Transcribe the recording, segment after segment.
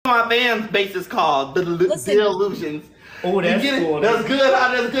my fan base is called. The Illusions. Oh, that's cool. That's good.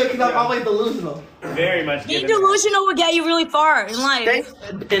 That's good because I'm always delusional. Very much. Being delusional will get you really far in life.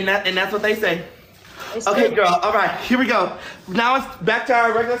 And that's what they say. Okay, girl. All right, here we go. Now it's back to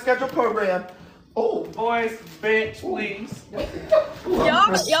our regular scheduled program. Oh, boys, bench, please.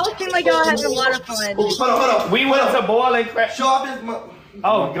 Y'all seem like y'all having a lot of fun. Hold on. We went to boiling crap. Show off his muscles.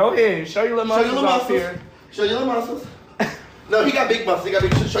 Oh, go ahead. Show your little muscles here. Show your little muscles. No, he got big muscles. He got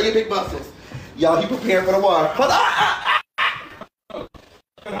big. Show your big muscles. Y'all, he preparing for the water. Hold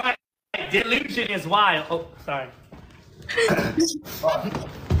on. Delusion is wild. Oh, sorry.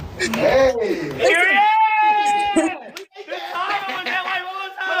 Hey. Here it is!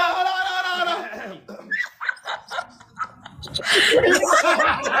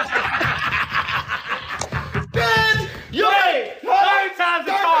 Third time's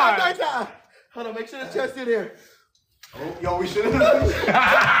the charm. Hold on, make sure the chest in here. Oh, yo, we should have.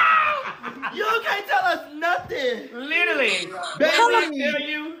 You can't tell us nothing. Literally. Baby, I tell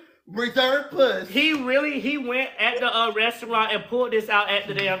you. Reserve puss. He went at the restaurant and pulled this out at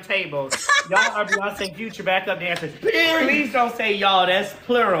the damn table. Y'all are Beyonce Future backup dancers. Please don't say y'all. That's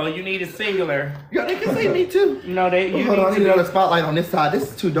plural. You need a singular. Yo, they can say me too. No, they. Hold on, I need another spotlight on this side.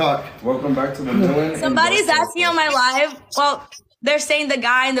 This is too dark. Welcome back to the villain. Somebody's asking on my live. Well, they're saying the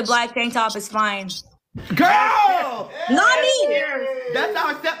guy in the black tank top is fine. Girl! Not me! That's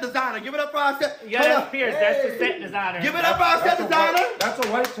our set designer. Give it up for our set. Yeah, that's Pierce. That's the set designer. Give it up for our set designer. That's a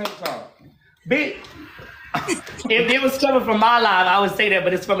white tank top. Big. If it was coming from my live, I would say that,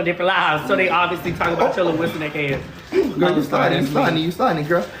 but it's from a different live, so they obviously talk about Taylor Wilson their head. Girl, you sliding, girl. You sliding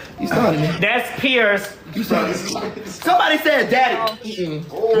me. That's Pierce. You sliding. Somebody said daddy.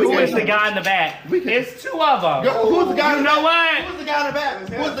 Who is the guy in the back? It's two of them. Girl, who's the guy in the back? You know what? Who's the guy in the back?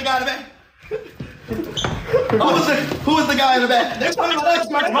 Who's the guy in the back? Who is the guy in the back? They're talking about us.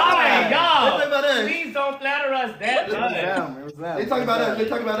 My God. They're talking about us. Please don't flatter us that much. They talking about us. They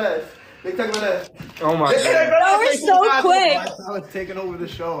talking about us. They talking about us. Oh my God. Y'all were so quick. I was taking over the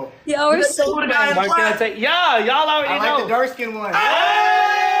show. Y'all were so quick. Yeah, y'all already I know. like the dark skin one.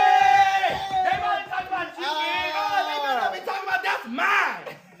 Hey! They might talk about you. They better not be talking about that's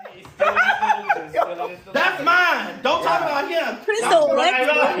mine. That's mine. Don't talk about him. Please don't let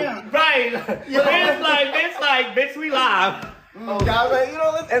Right. Bitch like, bitch, we live. Oh, God, man,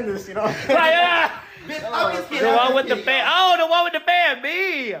 let's end this, Right, yeah. Bitch, The one with the fan. Oh, the one with the fan,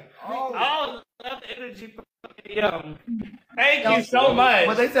 me. Oh, love the energy. Thank you so much.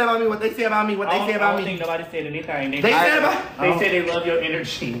 What they say about me, what they say about me, what they say I about don't me. think nobody said anything. They said about They said they love your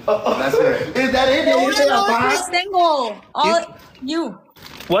energy. That's it. Is that it? They want to know if you're single. You.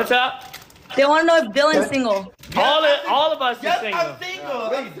 What's up? They want to know if Dylan's single. All of us are Yes, single. I'm single.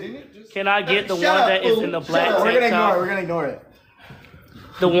 Can I get the one that is in the black We're tank top? gonna ignore it.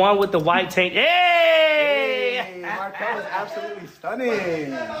 The one with the white tank. Hey! Markel is absolutely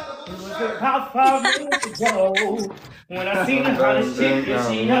stunning. About 5 minutes ago, when I seen the hottest chick that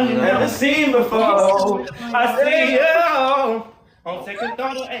she never seen before, I say, yo, on second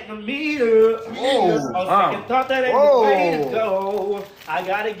thought, I ain't gonna meet her. On second thought, that ain't the way to go. I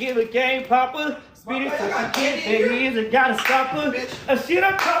gotta give a game, Papa. Speedy so she can't take me, I gotta stop her. She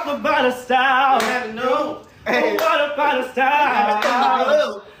don't talk about her style. No. Hey. What about a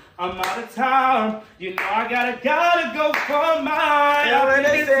style? I'm out of town. You know I gotta go for mine. I'm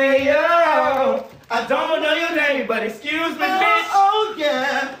ready to see you. I don't know your name, but excuse me, bitch. Oh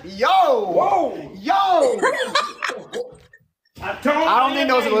yeah. Yo. Whoa. Yo. I don't think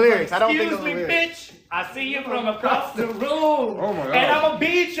those are the lyrics. I don't think those are the Excuse me, lyrics. bitch. I see you from across the room. Oh my God. And I'ma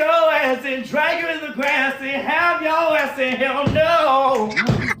beat your ass and drag you in the grass and have your ass in hell no.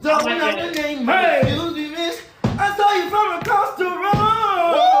 Don't know your name, but excuse me, miss. I saw you from across the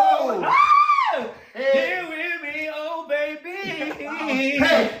room. Ah! Here with me, oh baby.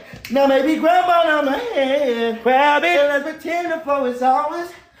 Hey, now maybe grab on my hand. Grab it. And let's pretend for it's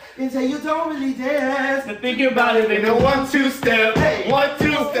ours. And say you don't really dance. To think about it in a 1-2 step. Hey.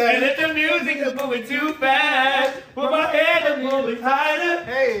 1-2 step. And if the music is moving too fast, put my head a little bit tighter.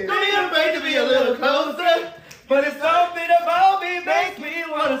 Hey. Don't be afraid to be a little closer. But it's something about me makes me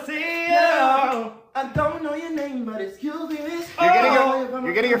wanna see you. I don't know your name, but excuse me, miss.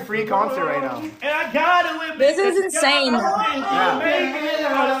 You're getting a free concert right now. And I got it with me. This is insane.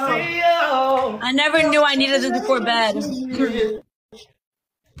 I never knew I needed this before bed.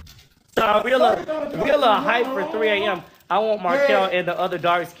 So we're a little hype for 3 a.m. I want Markel and the other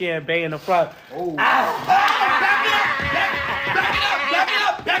dark skinned bay in the front. Oh. Back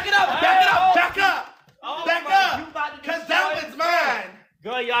it up. Cause that one's mine.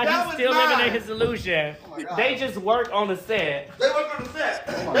 Girl, y'all, That he's was still mine. living in his illusion. They just work on the set. They work on the set.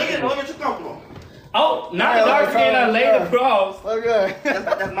 They get a little bit too comfortable. Oh, not the dark skin I laid across. Okay.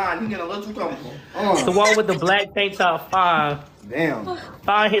 That's mine. He getting a little too comfortable. The one with the black tank top, fine. Damn.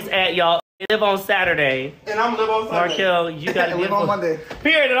 Find his at, y'all. They live on Saturday. And I'm live on Sunday. Markel, you gotta Live give on him. Monday.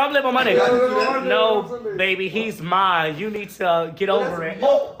 Period, and I'm live on Monday. Monday. No, baby, he's mine. You need to get over it.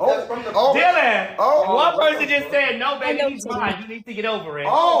 That's from the Dylan, Oh. one person just said, no, baby, he's mine. You need to get over it.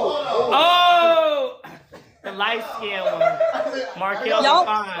 Oh. Oh! The light skin one. Markel, Y'all-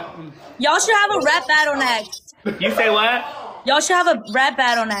 fine. Y'all should have a rap battle next. You say what? Y'all should have a rap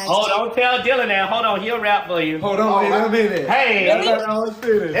battle next. Oh, don't tell Dylan that. Hold on, he'll rap for you. Hold on, wait a minute. Hey,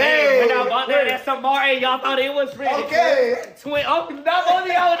 Really? hey, when I bought that Samari, y'all thought it was real. Okay. Twin, oh, not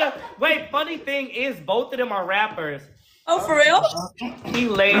only older. Wait, funny thing is, both of them are rappers. Oh, for real? He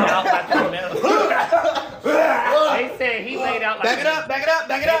laid out like a metal. They said he laid out like Back it up, back it up,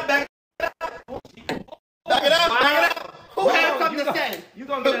 back it up, back it up. Back it up, back it up. Who has something to say? You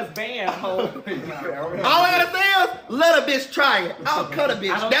gonna get us banned, ho. All I gotta say is, let a bitch try it. I'll cut a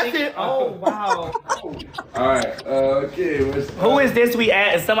bitch. That's it. Oh, wow. All right. Okay. Who is this we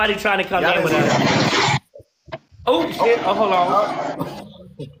at? Is somebody trying to come in with us? Oh, shit. Oh, hold on.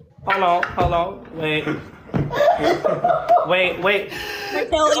 Hold on. Wait.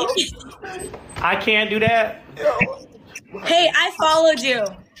 Kelly. I can't do that. Hey, I followed you.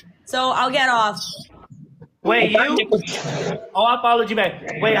 So I'll get off. Wait, you? Oh, I followed you back.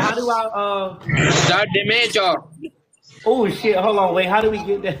 Wait, how do I, Start the major. oh, shit. Hold on. Wait, how do we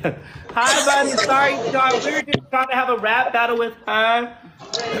get there? Hi, buddy. Sorry. We were just trying to have a rap battle with her.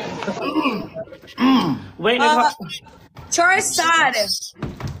 Wait, Charizard.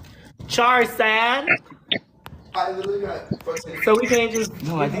 Charizard. So we can't just.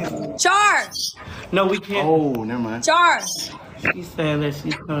 Char. No, we can't. Oh, never mind. Char. She's saying that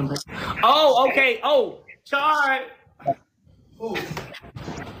she's coming back. Oh, okay. Oh, Char. Do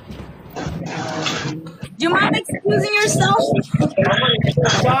you mind excusing yourself?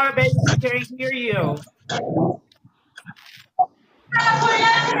 Char, baby, we can't hear you.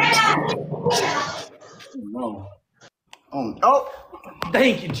 No. Oh.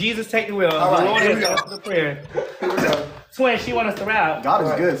 Thank you. Jesus, take the wheel. All right, The Lord here has we go. answered the prayer. Here we go. Twin, she want us to rap. God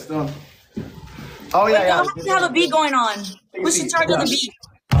is good still. Oh Wait, yeah, y'all have to have a beat going on. Who's in charge of the beat?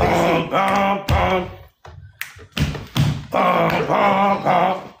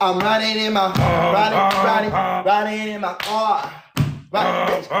 I'm riding in my riding in my car.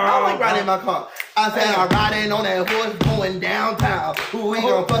 I don't like riding in my car. I said I'm riding on that horse going downtown. Ooh, we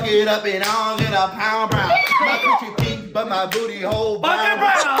gon' fuck it up and I don't get a pound brown. My coochie pink, but my booty hole brown.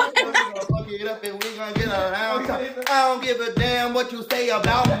 We gon' fuck it up and we gon' get around town. I don't give a damn what you say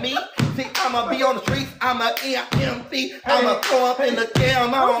about me. See, I'ma be on the streets, I'ma EMP. I'ma throw up in the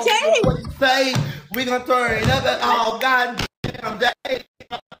cam. I don't care what you say. We gon' turn it up and all goddamn day.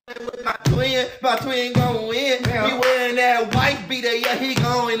 With my twin gon' win. He wearing that white beater, yeah, he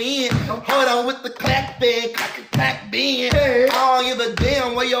going in. Hold on with the clap band, clack band. I don't give a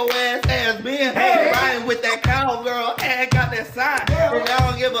damn where your ass has been. Riding with that cowgirl, ass got that sign. And I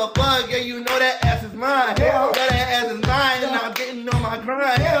don't give a fuck, yeah, you know that ass is mine. That ass is mine, and I'm getting on my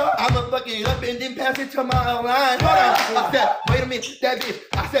grind. I'ma fucking up and then pass it to my line. Hold on, I said, wait a minute, that bitch.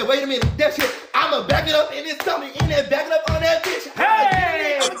 I said, wait a minute, that shit. I'ma back it up and then something in there, back it up on that bitch.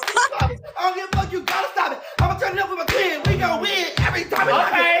 Hey! I don't give a fuck, you gotta stop it. I'ma turn it up with my twin. We gon' win every time.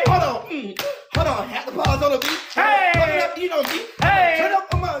 Okay. Hold on. Hold on. Have the pause on the beat. Hey. Turn it up, you know me. Hey. Turn it up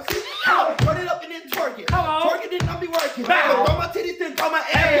on my seat. Turn it up and then twerk it. Come on. Twerk it, then I'll be working. Bow. Throw my titties, then throw my ass,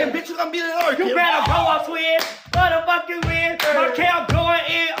 Hey. and bitch, you gonna be the Lord. You better go up, twin. Motherfucking win. Markel going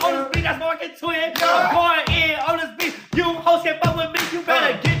in on this beat. That's fucking twin. I'm going in on this beat. You host it fuck with me. You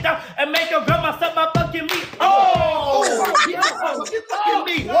better get down and make your grandma suck my fucking meat. Oh, yeah, fucking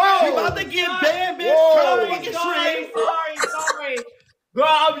me. Whoa. We about to get banned, bitch. Turn on the fucking stream. Sorry. Girl,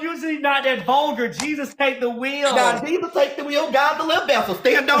 I'm usually not that vulgar. Jesus, take the wheel. Now, Jesus take the wheel, God the left vessel.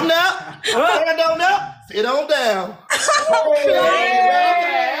 Stand on up. Stand on up. Sit on down.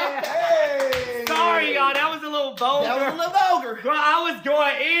 Sorry, y'all. That was a little vulgar. That was a little vulgar. Girl, I was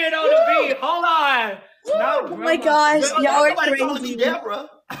going in on the beat. Hold on. Oh my gosh, y'all are Nobody calling me crazy. Deborah.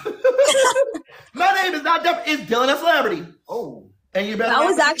 My name is not Deborah. It's Dylan, a celebrity. Oh. And you better. That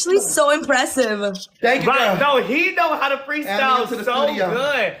was actually so impressive. Thank you, Right, girl. no, he know how to freestyle to the so studio.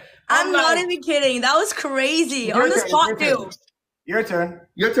 good. I'm not like, even kidding. That was crazy. Your On the turn, spot, your turn. too. Your turn.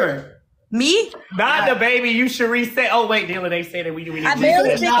 Your turn. Me? Not the baby. You should reset. Oh wait, Dylan, they say that we need I to barely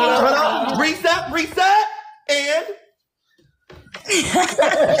reset. picked it Hold up. on. Reset, and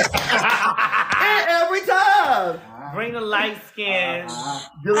every time. Bring the light skin.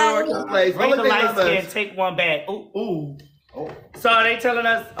 Bring the light skin. Take one back. Ooh. So they telling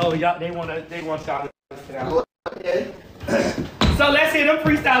us. Oh, y'all. They want y'all to sit down. Okay. So let's hear them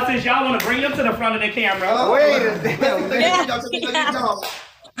freestyle since y'all want to bring them to the front of the camera. Wait a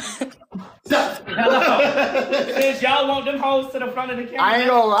Since y'all want them hoes to the front of the camera. I ain't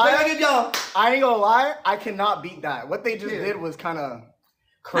gonna lie. I cannot beat that. What they just did was kind of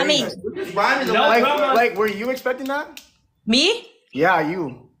crazy. I mean, like, were you expecting that? me? Yeah,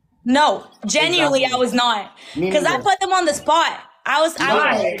 you. No, genuinely, I was not. Because I put them on the spot. I was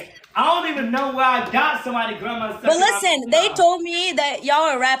I don't even know why I got somebody grandma. But listen, they told me that y'all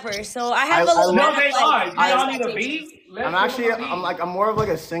are rappers, so I have a little bit No, of they like, are. Y'all need a beat? I'm more of like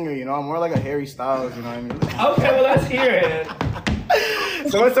a singer, you know. I'm more like a Harry Styles, you know what I mean? Okay, well let's hear it.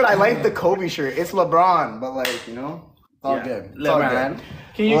 Someone said I like the Kobe shirt. It's LeBron, but like, you know, it's all good. It's all good.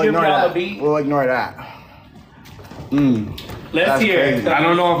 Can you give y'all a beat? We'll ignore that. Let's hear it. I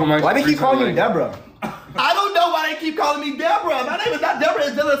don't know if I'm. Why do they keep calling you Deborah? I don't know why they keep calling me Deborah. My name is not Deborah.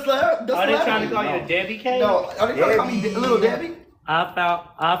 It's Dylan Slayer. Are they trying to call you Debbie K? No, are they trying to call me Little Debbie?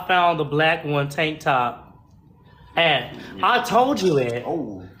 I found the black one tank top. And I told you it.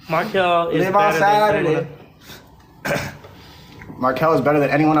 Oh. Markel is Live better outside than Markel is better than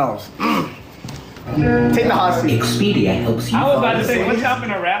anyone else. Take the hot seat. Expedia helps you. I was about to say, what y'all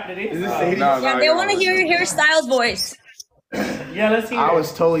finna rap to this? yeah, they want to hear your Styles voice. Yeah, let's hear it. I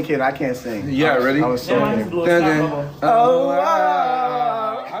was totally kidding. I can't sing. Yeah, ready? I was so kidding. I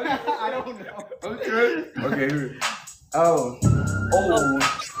don't know. Okay. Okay. Here. Oh.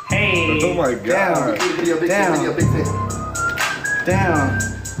 Hey. Oh my God.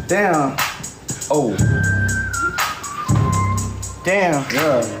 Damn. Oh. Damn.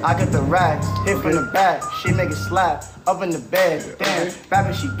 Yeah. I got the racks, hit from the back, she make it slap, up in the bed. Damn,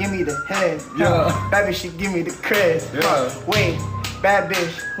 baby, she give me the head. Yeah. Baby, she give me the cred. Yeah. Wait, bad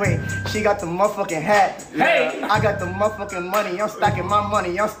bitch, wait, she got the motherfucking hat. Hey. I got the motherfucking money, I'm stacking my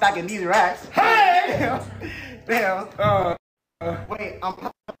money, I'm stacking these racks. Hey. Damn. Wait, I'm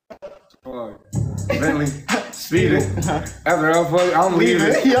Bentley, speeding. After I'm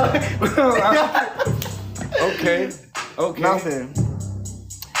leaving. Okay. Nothing.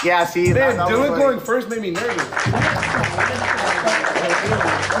 Yeah, see, Man, that Dylan was going first made me nervous.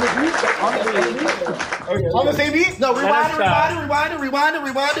 On the same beat? No, rewind it.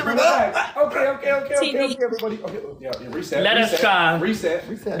 Okay, everybody. Okay, yeah, reset. Let us try. Reset.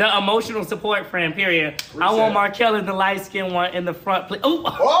 The emotional support friend, period. I want Markel in the light skin one in the front, please.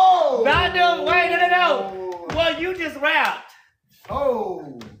 Oh! Not them. Wait, no. Well, you just rapped.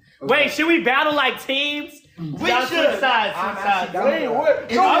 Oh. Wait, should we battle like teams? We Y'all should. sides. Wait, what?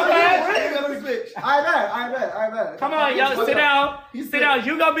 I bet. Come on, y'all, sit down. Sit down.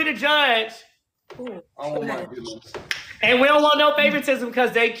 You gonna be the judge. Oh my goodness. And we don't want no favoritism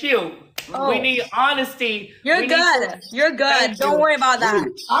because they cute. We need honesty. You're good. You're good. Don't worry about that.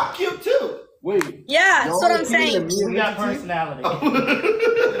 I'm cute too. Wait. Yeah, that's what I'm saying. We got personality.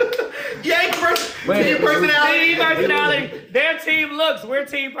 Team personality. Their team looks. We're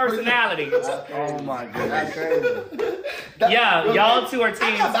team personality. Oh my goodness. Yeah, y'all two are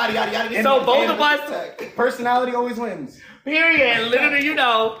teams. So both of us. Personality always wins. Period. Literally, you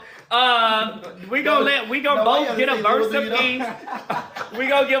know. We gonna both get a verse apiece. We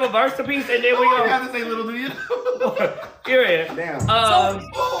gonna give a verse apiece, and then we gonna have to say little do you know. period. Damn.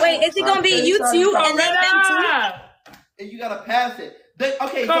 Wait, is it gonna be you two and then them two? And you gotta pass it.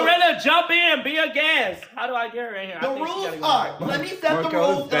 Okay, Corinna, jump in, be a guest. How do I get her in here? The rules are. Let me set the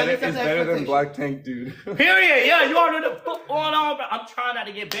rules. It's better than Black Tank, dude. Period. Yeah, you already know what's going on. But I'm trying not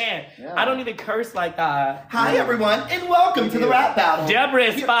to get banned. Yeah. I don't even curse like that. Hi everyone, and welcome to the rap battle. Deborah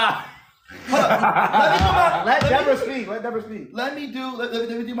is fine. Let Deborah speak. Let me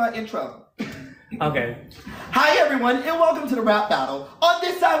do my intro. Okay. Hi everyone, and welcome to the rap battle. On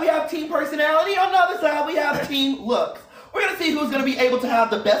this side we have team personality. On the other side we have team looks. We're gonna see who's gonna be able to have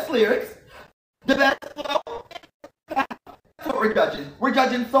the best lyrics, the best flow. That's what we're judging. We're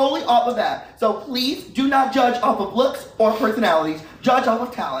judging solely off of that. So please do not judge off of looks or personalities. Judge off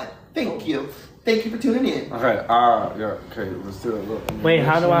of talent. Thank you. Thank you for tuning in. Okay, let's do it. Look. Wait,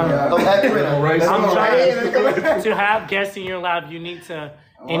 how do I? I'm Right. to have guests in your life, you need to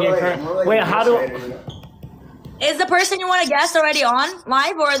in your current. Wait, how do? Is the person you want to guest already on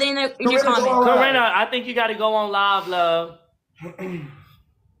live or are they in your comment? Corinna, I think you got to go on live, love.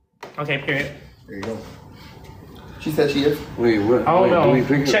 Okay, period. There you go. She said she is. Wait, what? I don't know.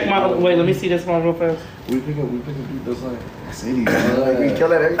 Check my. Wait, let me see this one real fast. We pick up beat this line. City, we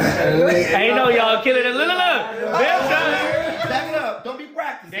kill it every time. Ain't no y'all killing it. Look. Back it up. Don't be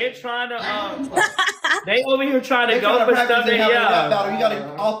practicing. They're trying to. They over here trying to They go trying for to practice stuff and that, have a rap yeah. battle. You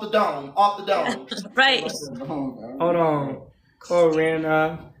gotta off the dome, off the dome. Right. Hold on.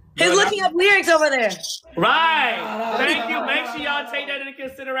 Corinna. He's looking up lyrics over there. Right. Thank you. Make sure y'all take that into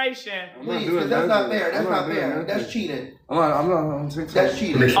consideration. Please, because that's not fair. That's not fair. That's cheating. I'm not on TikTok. That's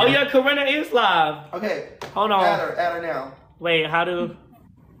cheating. Oh yeah, Corinna is live. Okay. Hold on. Add her now. Wait, how do?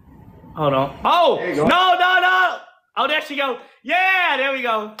 Hold on. Oh no! Oh, there she go. Yeah, there we go.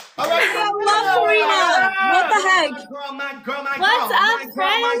 All right. I love Corinna. What the heck? My girl. What's up,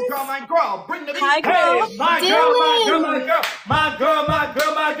 friends? My girl. Bring the beat. Hi, girl. Hey, my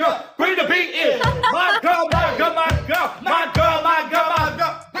girl. Bring the beat in. My girl.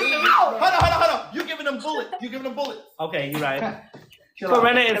 Hold on. You giving them bullets. Okay, you're right.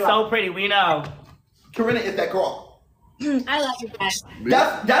 Corinna is so pretty. We know. Corinna is that girl. I love you guys.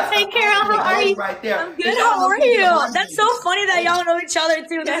 That's Hey, Carol, how are you? right there. I'm good. How are you? That's so funny that y'all know each other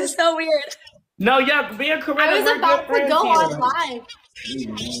too. That's so weird. No, yeah, me and Corinna. I was we're about good to go friends on here.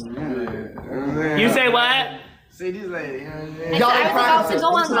 live. You say what? See this lady. I was about to go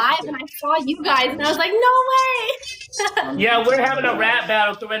on live and I saw you guys and I was like, no way. Yeah, we're having a rap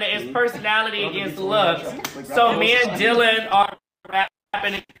battle, Corinna. It's personality against looks. So me and Dylan are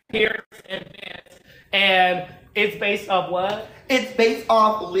rapping here and Vince. And it's based off what? It's based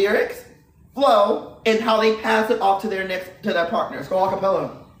off lyrics, flow, and how they pass it off to their partners. Go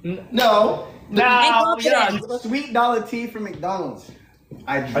acapella. No. No, yeah. Sweet dollar tea from McDonald's.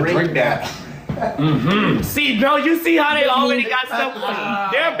 I drink that. See, no, you see how they already got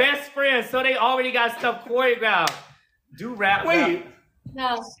stuff. They're best friends, so they already got stuff choreographed. Do rap.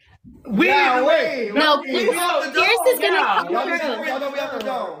 No. No, Pierce is gonna come through. We have to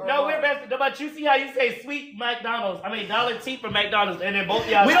go. No, we're best. But you see how you say sweet McDonald's. I mean, Dollar Tea from McDonald's, and then both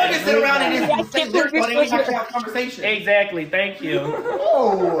y'all. We don't just sit around and I just say can't lyrics, believe but we you're have to have a conversation. Exactly. Thank you.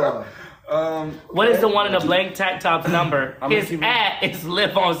 Oh. What is the one in the blank tap top's number? I'm His keeping- at is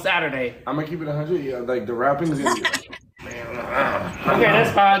live on Saturday. I'm gonna keep it 100. Yeah, like the rapping is gonna be. Okay,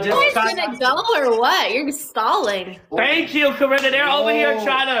 that's fine. You Just guys gonna go or what? You're stalling. Thank you, Corinna. They're over here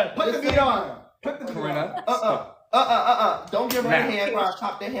trying to. Put the beat on. Corinna. Don't give her a hand or I'll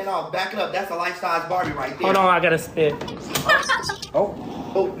chop that hand off. Back it up. That's a life-size Barbie right there. Hold on, I gotta spit.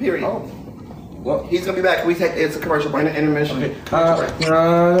 Oh, period. Oh. Well, He's gonna be back. It's a commercial break. Intermission. okay.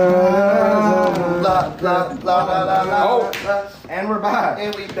 Blah, blah, blah, blah, blah. And we're back.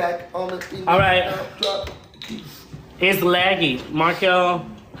 And we back on the All right. It's laggy. Markel,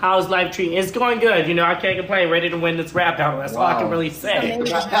 how's life treating? It's going good. You know, I can't complain. Ready to win this rap battle. That's all I can really say.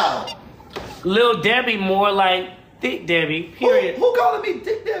 Lil Debbie, more like Thick Debbie, period. Who calling me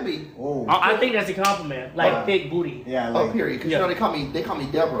Thick Debbie? Oh. I think that's a compliment. Like thick booty. Yeah. Oh, Like, period. Because Yeah. you know they call me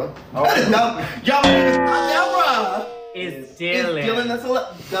Deborah. No, y'all niggas not Deborah. It's It's Dylan. Dylan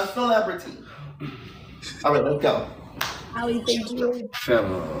the celebrity. All right, let's go.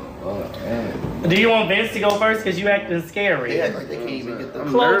 Do you want Vince to go first? Because you acting scary. They act like they can't even get the.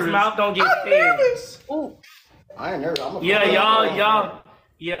 Closed mouth don't get scared. I ain't nervous. Yeah, y'all.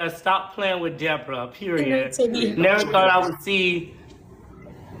 Yeah, stop playing with Deborah, period. Never thought I would see.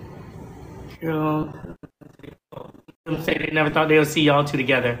 Girl. Them say they never thought they would see y'all two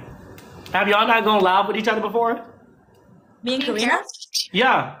together. Have y'all not gone live with each other before? Me and Karina?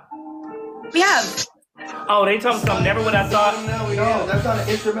 Yeah. We have. Oh, they told me something. Never what I thought. No, that's not an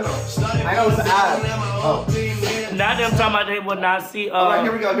instrumental. I know it's an ad. Oh. Not them talking about they would not see. Alright,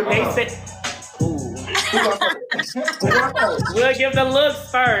 here we go. They said. We'll give the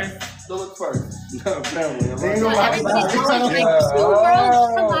looks first. So look first. Everything is like two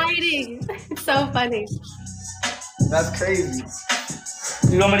worlds colliding. It's so funny. That's crazy.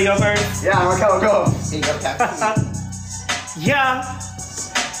 You want me to go first? Yeah, Markel, go. Hey, you gotta tap the Yeah.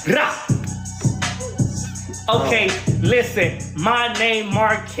 Rah. Okay, listen. My name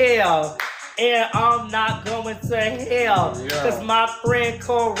Markel. And I'm not going to hell. Cause my friend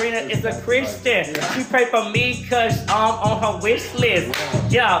Corinna is a Christian. She pray for me cause I'm on her wish list.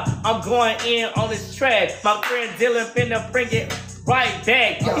 Yeah, I'm going in on this track. My friend Dylan finna bring it right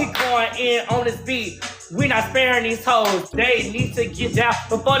back. He going in on this beat. We not sparing these hoes. They need to get down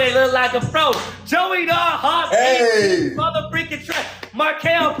before they look like a fro. Joey the hot beat. Mother freaking track.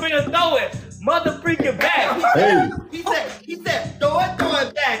 Markel finna throw it. Mother freaking back. He said, throw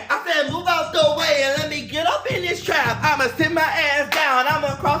it back. I said, move out the way and let me get up in this trap. I'ma sit my ass down.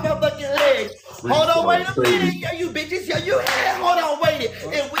 I'ma cross my fucking legs. Hold on, wait a minute. Yeah, you bitches. Yeah, you had it. Hold on, wait it.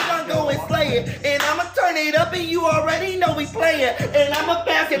 And we gonna go and slay it. And I'ma turn it up and you already know we playing. And I'ma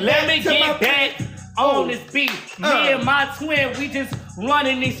pass it Let back me to get my back on this beat. Me and my twin, we just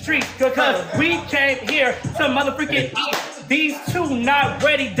running these streets because we came here to motherfucking eat. These two not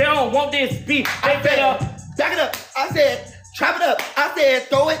ready. They don't want this beef. They better back it up. I said, trap it up. I said,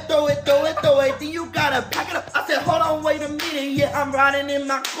 throw it. Then you gotta pack it up. I said, hold on, wait a minute. Yeah, I'm riding in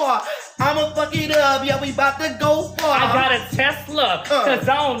my car. I'ma fuck it up. Yeah, we about to go far. I got a Tesla, cause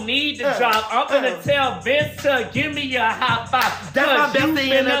I don't need to drive. I'm gonna tell Vince to give me a hot five. That's my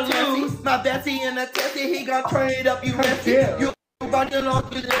bestie in a Tessie. My bestie in a Tessie. He gon' turn it up. You ready? You about to know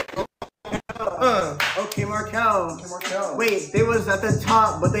Okay, Markel. Wait, they was at the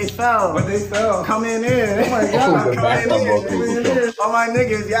top, but they fell. Coming in. Oh my God. Coming in. All my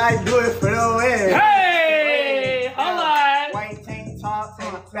niggas, yeah, I do it for the win. Hey, hold on. White tank top,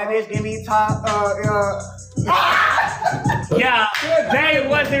 that bitch give me top. Yeah, they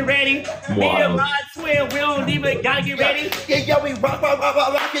wasn't ready. Me and my twin, we don't even gotta get ready. Yeah, we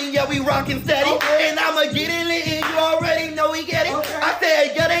rockin', yeah, we rockin' steady. And I'ma get it lit, and you already know we get it. I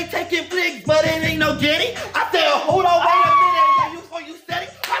said, yeah, they taking flicks, but it ain't no getting. I said, hold on, wait a minute, yeah, you steady?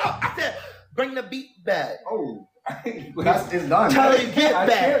 Hold on, I said, bring the beat back. Oh, It's done. Tell you get I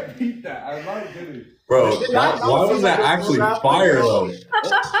back. can't beat that. I like it. Bro, why was that actually fire though?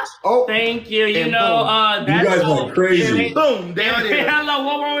 Oh, thank you. You and know, You guys went crazy. boom, there it is. Hello,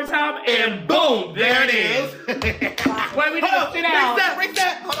 one more time, and boom, there it is. Wait, we need to sit down.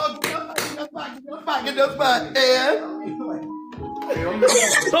 Reset. Hold on, get the spot. And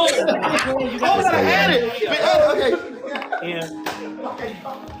Boom. oh, I had it. Okay. Yeah.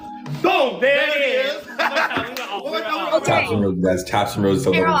 Boom, there it is. Tap some roads, guys. Tap some roads.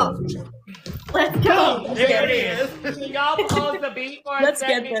 Let's go. There it is. Y'all pause the beat for a Let's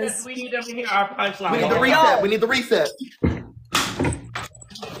second get this. because we need them to hear our punchline. We need the reset.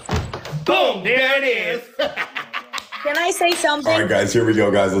 Boom, there it is. Can I say something? All right, guys. Here we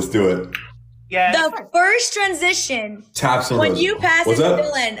go, guys. Let's do it. Yes. The first transition, Tap some when roads. you pass it What's to up?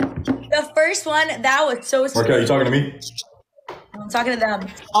 Dylan, the first one, that was so sweet. Markel, you talking to me? I'm talking to them.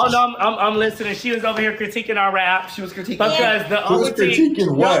 Oh no, I'm listening. She was over here critiquing our rap. She was critiquing. Because the Who was other thing,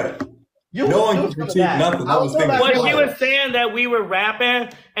 critiquing what? No one can critique nothing. That was thing. well, she was saying that we were rapping,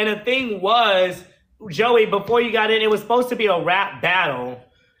 and the thing was, Joey, before you got in, it was supposed to be a rap battle.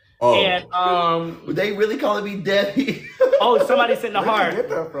 Oh. And they really calling me Debbie. oh, somebody said the heart.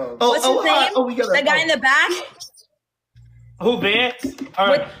 What's his name? We got The guy in the back? Who, Vince? All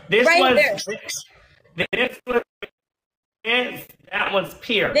right, this right was there. this was Vince. That one's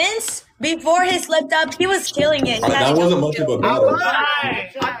Pierre. Vince, before he slipped up, he was killing it. He had That to wasn't go much of through. a battle.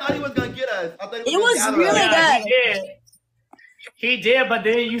 Right. I thought he was gonna get us. I thought It was gonna really gather us. Yeah, good. he did, but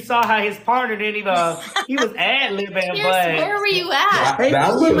then you saw how his partner didn't even. He was ad-libbing, Pierce, but. where were you at?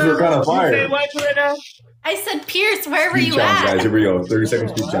 That was kind of Say fire. what, Twitter? I said, Pierce, where were Speed you challenge, guys. at? Here we go. 30 second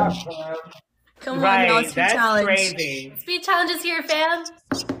speed challenge. Come on, y'all, Right, speed that's challenge. crazy. Speed challenge is here, fam.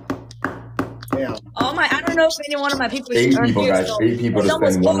 Oh my, I don't know if any one of my people 8 are people, here, guys. so 8 people to it's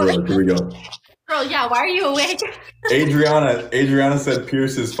almost spend one over. road. Here we go. Girl, yeah, why are you awake? Adriana said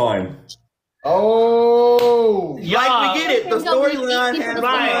Pierce is fine. Oh. Like we get it. The storyline has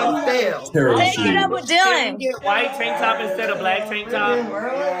Right. gone stale. Terrible Take it speed. up with Can Dylan. you get white tank top instead of black tank top?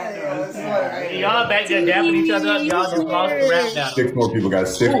 Y'all back there dapping each other up. Y'all just lost the rap now. 6 more people,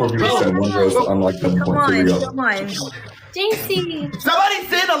 guys. 6 more people to spend one road to unlock double Come points. Here we on, go. come on. JC. Somebody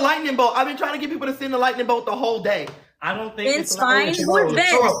send a lightning bolt. I've been trying to get people to send a lightning bolt the whole day. I don't think Vince it's fine? Who's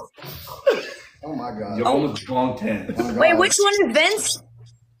Vince? Oh my God. You almost wrong 10. Wait, which one is Vince?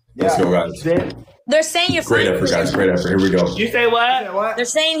 Let's go, guys. They're saying you're Great fine. effort, guys. Great effort. Here we go. You say what? They're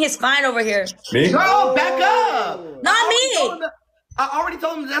saying he's fine over here. Me? Girl, back up. Not me. I already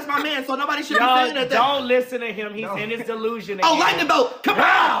told him that's my man, so nobody should be Y'all saying that. don't listen to him. He's in his delusion again. Oh, lightning bolt!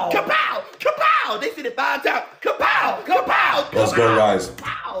 Kapow! Kapow! Kapow! They said it 5 times. Kapow! Kapow! Let's go, guys.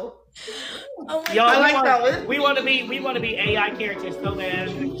 Kapow! Oh my Y'all, I like that one. we want to be AI characters so bad.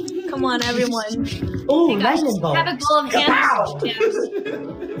 God. Come on, everyone. Ooh, lightning bolt. Have a goal of hand.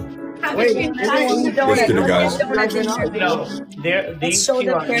 Have a dream. Let's get it, guys. No, these show two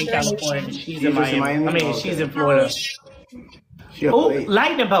the are in character. California. She's in Miami. I mean, she's in Florida. Oh, Oh,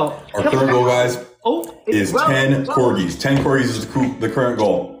 lightning bolt. Our third goal, guys, Oh, is 10 corgis. 10 corgis is the current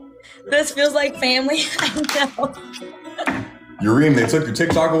goal. This feels like family. I know. Yureem, they took your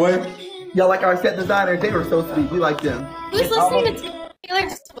TikTok away? Y'all like our set designers. They were so sweet. We like them. Who's listening to Taylor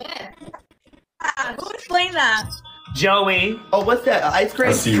Swift? Who explained that? Joey. Oh, what's that? Ice cream?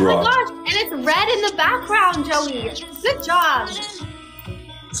 I see Oh my Rock. gosh, and it's red in the background, Joey. Good job.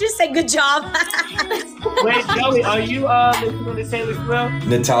 Just say good job. Wait, Joey, are you listening to Taylor Swift?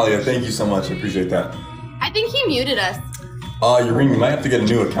 Natalia, thank you so much. I appreciate that. I think he muted us. Yureem, you might have to get a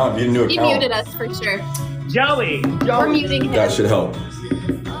new account. Get a new He account. muted us for sure. Joey. We're muting him. That should help.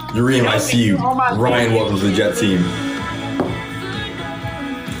 Yureem, I see you. Ryan, welcome to the Jet team.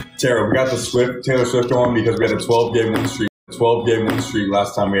 Tara, we got the Taylor Swift going because we had a 12-game win streak. 12-game win streak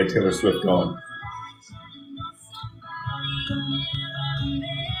last time we had Taylor Swift going.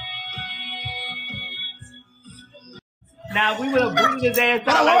 Now we would have booted his ass.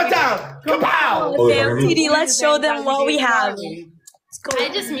 Hold on, one more time. Kapow! Oh, damn, TD, let's show them what we have. Let's go. I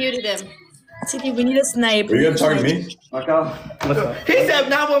just muted him. TD, we need a snipe. Are you gonna talk to me? He said,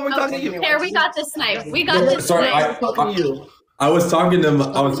 now when we're talking to you. Here, we got the snipe. We got the Sorry, snipe. I was talking to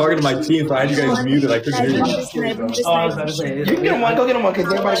my team, so I had you guys muted. I couldn't hear you. You can get him one. Go get him one,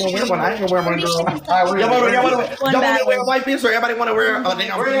 because everybody gonna wear one. I ain't gonna wear one, girl. Y'all wanna wear a white beard shirt? Everybody wanna wear a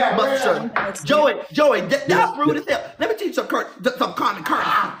damn mustard shirt. Joey, that's rude as hell. Let me teach you some common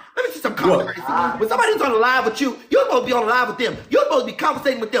courtesy. Let me teach you some common courtesy. When somebody's on a live with you, you're supposed to be on a live with them. You're supposed to be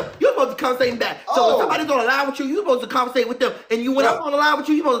conversating with them. You're supposed to be conversating back. So when somebody's on a live with you, you're supposed to conversate with them. And when I'm on a live with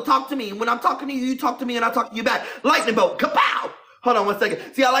you, you're supposed to talk to me. And when I'm talking to you, you talk to me and I talk to you back. Lightning bolt, kapow! Hold on one second.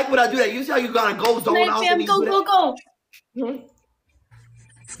 See, I like when I do that. You see how you gotta go zone out. Go.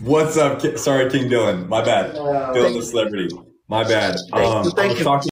 What's up? Sorry, King Dylan. My bad. Dylan the celebrity. My bad. Thank you.